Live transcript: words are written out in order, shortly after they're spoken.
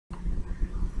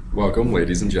Welcome,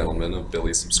 ladies and gentlemen of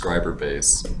Billy's subscriber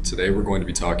base. Today we're going to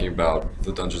be talking about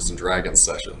the Dungeons & Dragons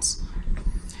sessions.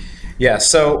 Yeah,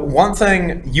 so one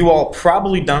thing you all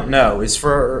probably don't know is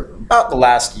for about the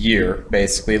last year,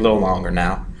 basically, a little longer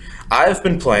now, I've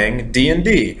been playing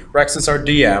D&D. Rex is our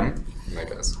DM. I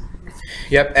guess.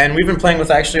 Yep, and we've been playing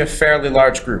with actually a fairly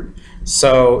large group.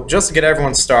 So just to get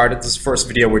everyone started, this is the first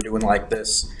video we're doing like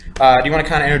this. Do you want to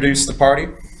kind of introduce the party?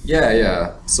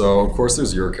 Yeah. So, of course,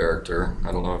 there's your character.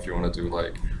 I don't know if you want to do,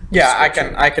 like... Yeah,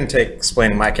 I can take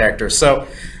explaining my character. So,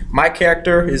 my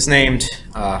character is named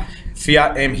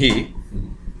Fiat He,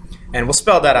 and we'll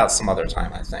spell that out some other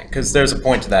time, I think, because there's a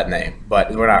point to that name,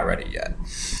 but we're not ready yet.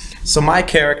 So my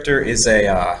character is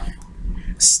a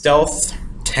stealth,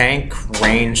 tank,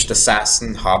 ranged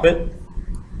assassin hobbit.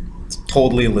 It's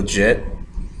totally legit.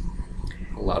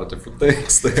 A lot of different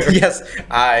things there. Yes,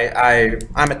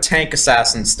 I'm a tank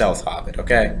assassin stealth hobbit,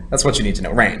 okay? That's what you need to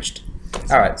know, ranged.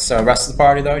 All right, so rest of the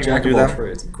party, though, you want to do that?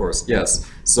 Trades, of course, yes.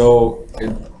 So,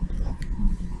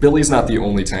 Billy's not the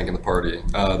only tank in the party.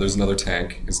 There's another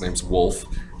tank. His name's Wolf.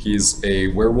 He's a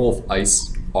werewolf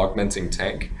ice augmenting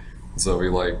tank. So he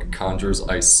like conjures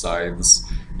ice scythes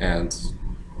and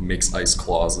makes ice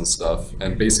claws and stuff,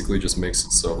 and basically just makes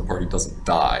it so the party doesn't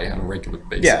die on a regular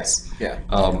basis. Yes, yeah.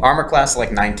 Armor class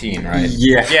like 19, right?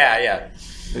 Yeah.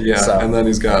 So. And then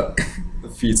he's got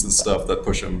feats and stuff that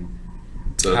push him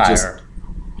to higher. just...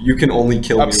 You can only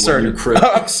kill me when you crit.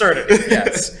 Absurdity,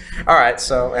 yes. All right,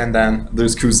 so, and then...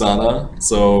 There's Kuzana,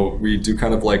 so we do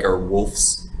kind of like our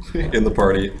wolves in the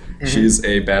party. Mm-hmm. She's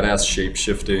a badass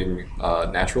shape-shifting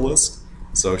naturalist,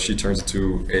 so she turns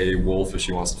into a wolf if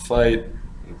she wants to fight,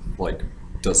 like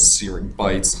does searing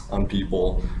bites on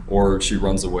people, or she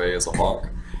runs away as a hawk.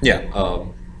 Yeah.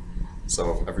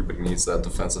 So everybody needs that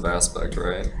defensive aspect,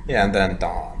 right? Yeah, and then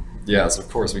Dawn. Yes, of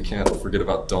course, we can't forget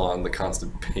about Dawn, the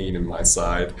constant pain in my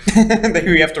side.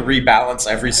 We have to rebalance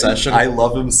every session. I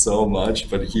love him so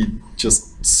much, but he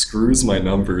just screws my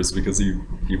numbers because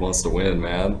he wants to win,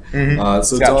 man. Mm-hmm.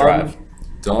 So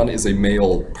Dawn is a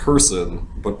male person,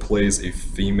 but plays a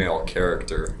female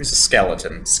character. He's a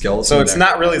skeleton. Skeleton. So it's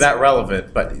not really that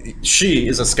relevant, but she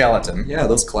is a skeleton. Yeah,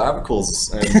 those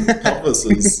clavicles and pelvis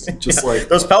is just like...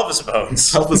 Those pelvis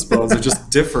bones. Pelvis bones are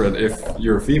just different if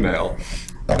you're a female.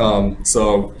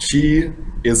 So she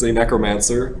is a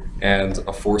necromancer and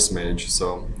a force mage,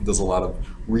 so does a lot of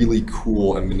really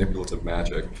cool and manipulative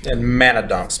magic. And mana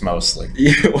dumps mostly.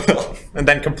 Yeah, well... And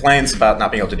then complains about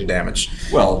not being able to do damage.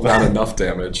 Well, not enough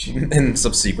damage. In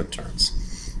subsequent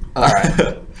turns.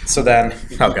 Alright, so then...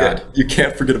 Oh god. You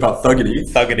can't forget about Thuggity.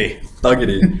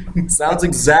 Thuggity. Sounds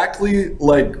exactly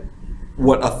like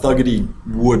what a Thuggity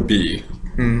would be.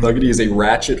 Thuggity is a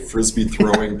ratchet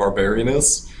frisbee-throwing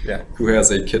barbarianess who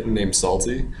has a kitten named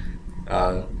Salty.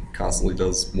 Constantly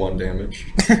does 1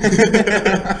 damage.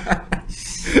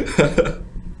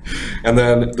 And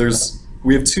then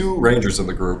we have 2 rangers in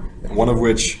the group, one of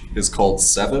which is called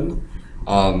Seven,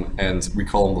 and we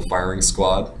call him the firing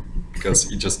squad because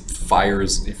he just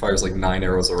fires like 9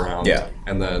 arrows around. Yeah.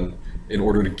 And then in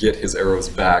order to get his arrows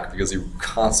back, because he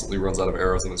constantly runs out of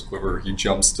arrows in his quiver, he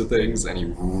jumps to things and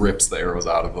he rips the arrows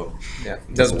out of them. Yeah,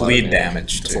 does bleed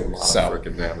damage too. That's a lot of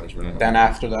freaking damage, man. Then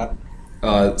after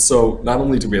that? So not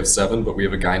only do we have 7, but we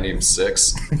have a guy named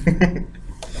 6.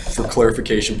 For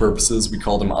clarification purposes, we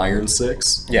called him Iron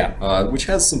 6. Yeah. Which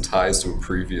has some ties to a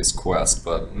previous quest,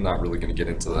 but I'm not really going to get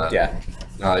into that.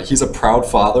 Yeah. He's a proud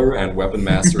father and weapon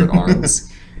master at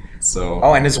arms. So.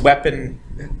 Oh, and his weapon...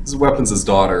 His weapon's his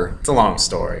daughter. It's a long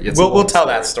story. We'll tell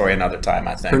that story another time,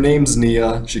 I think. Her name's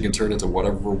Nia. She can turn into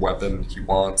whatever weapon he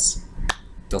wants.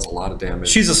 Does a lot of damage.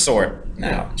 She's a sword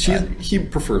now. Yeah. He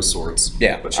prefers swords.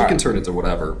 Yeah. But she can turn into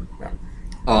whatever. Yeah.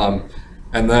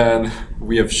 And then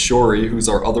we have Shori, who's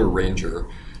our other ranger,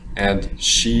 and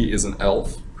she is an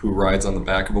elf who rides on the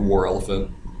back of a war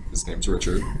elephant. His name's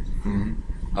Richard.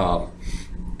 Mm-hmm.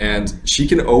 And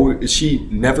she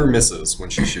never misses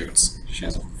when she shoots.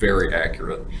 She's very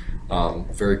accurate,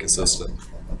 very consistent.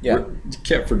 Yeah. You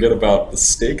can't forget about the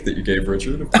steak that you gave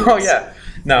Richard. Oh yeah.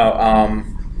 No,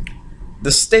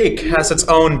 the steak has its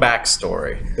own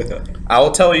backstory. I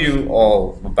will tell you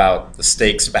all about the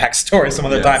steak's backstory some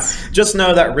other time. Just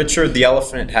know that Richard the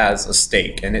elephant has a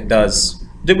steak, and it does...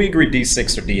 Did we agree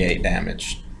D6 or D8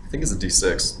 damage? I think it's a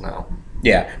D6 now.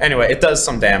 Yeah, anyway, it does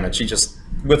some damage. He just,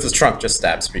 with his trunk, just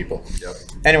stabs people. Yep.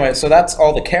 Anyway, so that's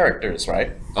all the characters,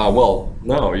 right? Well,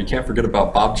 no, you can't forget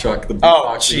about Bob Chuck, the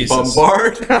Jesus.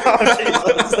 bombard. Oh,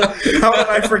 Jesus. How did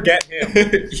I forget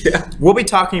him? Yeah. We'll be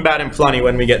talking about him plenty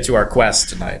when we get to our quest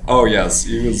tonight. Oh, yes,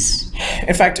 he was...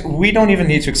 In fact, we don't even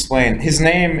need to explain. His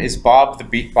name is Bob the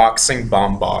Beatboxing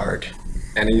Bombard.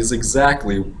 and he's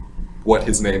exactly what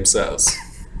his name says.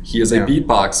 He is a Yeah.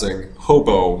 beatboxing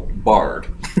hobo bard.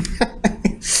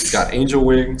 He's got angel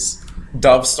wings.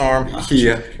 Dove storm.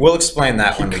 We'll explain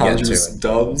that He when we get to conjures it.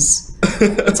 doves.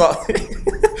 That's all.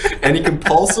 And he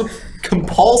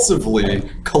compulsively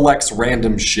collects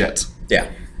random shit. Yeah.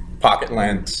 Pocket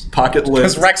lands. Pocket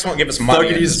Because list, Rex won't give us money.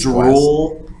 in Thuggity's this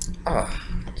drool, quest.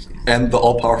 and the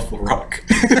all-powerful Rock.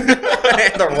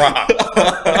 And the Rock.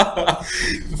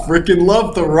 Freaking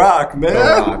love the Rock, man. The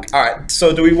Rock. All right.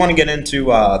 So, do we want to get into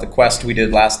the quest we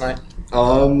did last night?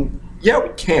 Yeah, we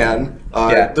can.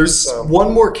 Yeah, There's so-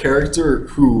 one more character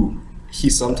who he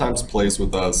sometimes plays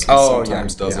with us, he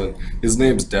sometimes yeah, doesn't. His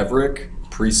name's Deverick,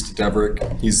 Priest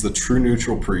Deverick. He's the true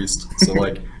neutral priest. So,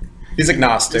 like, He's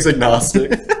agnostic. he's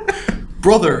agnostic.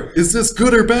 Brother, is this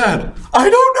good or bad? I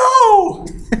don't know!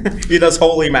 He does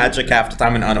holy magic half the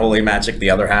time and unholy magic the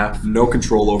other half. No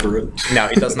control over it. No,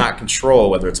 he does not control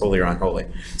whether it's holy or unholy.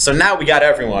 So now we got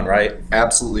everyone, right?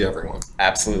 Absolutely everyone.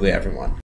 Absolutely everyone.